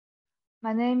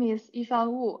My name is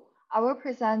Yifan Wu. I will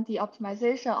present the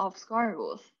optimization of scoring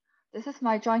rules. This is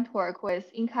my joint work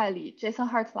with Yingkai Li, Jason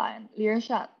Hartline, Liren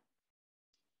Shan.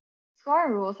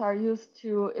 Scoring rules are used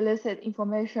to elicit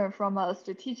information from a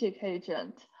strategic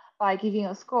agent by giving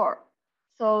a score.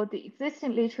 So the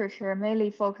existing literature mainly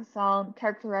focuses on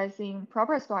characterizing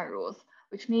proper scoring rules,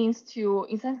 which means to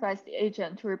incentivize the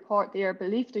agent to report their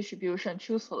belief distribution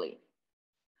truthfully.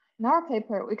 In our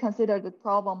paper, we consider the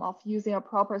problem of using a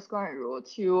proper scoring rule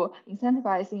to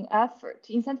incentivize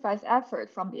effort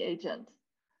from the agent.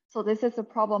 So this is a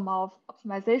problem of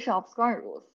optimization of scoring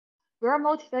rules. We are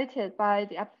motivated by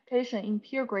the application in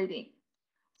peer grading.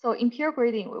 So in peer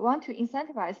grading, we want to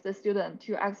incentivize the student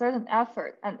to exert an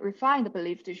effort and refine the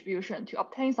belief distribution to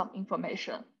obtain some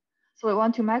information. So we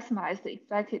want to maximize the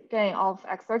expected gain of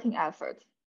exerting effort.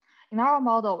 In our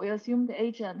model, we assume the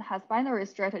agent has binary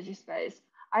strategy space,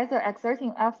 either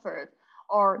exerting effort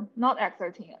or not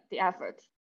exerting the effort.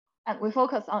 And we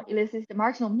focus on eliciting the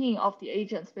marginal mean of the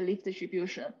agent's belief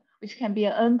distribution, which can be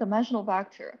an n-dimensional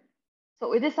vector. So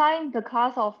we designed the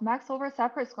class of max over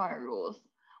separate scoring rules,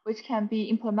 which can be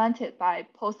implemented by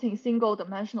posting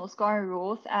single-dimensional scoring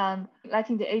rules and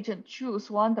letting the agent choose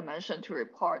one dimension to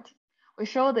report. We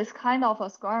show this kind of a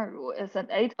scoring rule is an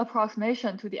 8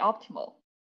 approximation to the optimal.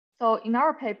 So in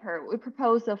our paper, we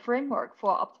propose a framework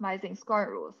for optimizing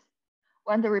scoring rules.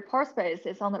 When the report space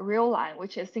is on the real line,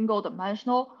 which is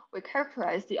single-dimensional, we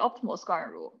characterize the optimal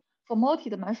scoring rule. For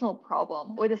multi-dimensional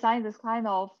problem, we design this kind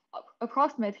of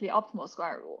approximately optimal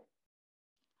scoring rule.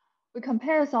 We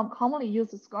compare some commonly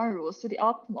used scoring rules to the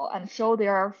optimal and show they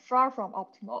are far from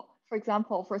optimal. For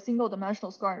example, for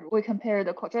single-dimensional scoring rule, we compare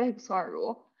the quadratic scoring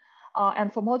rule.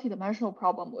 And for multi-dimensional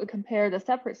problem, we compare the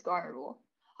separate scoring rule.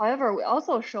 However, we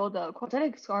also show the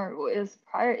quadratic scoring rule is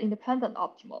prior independent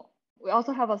optimal. We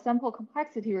also have a sample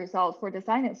complexity result for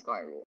designing scoring rule.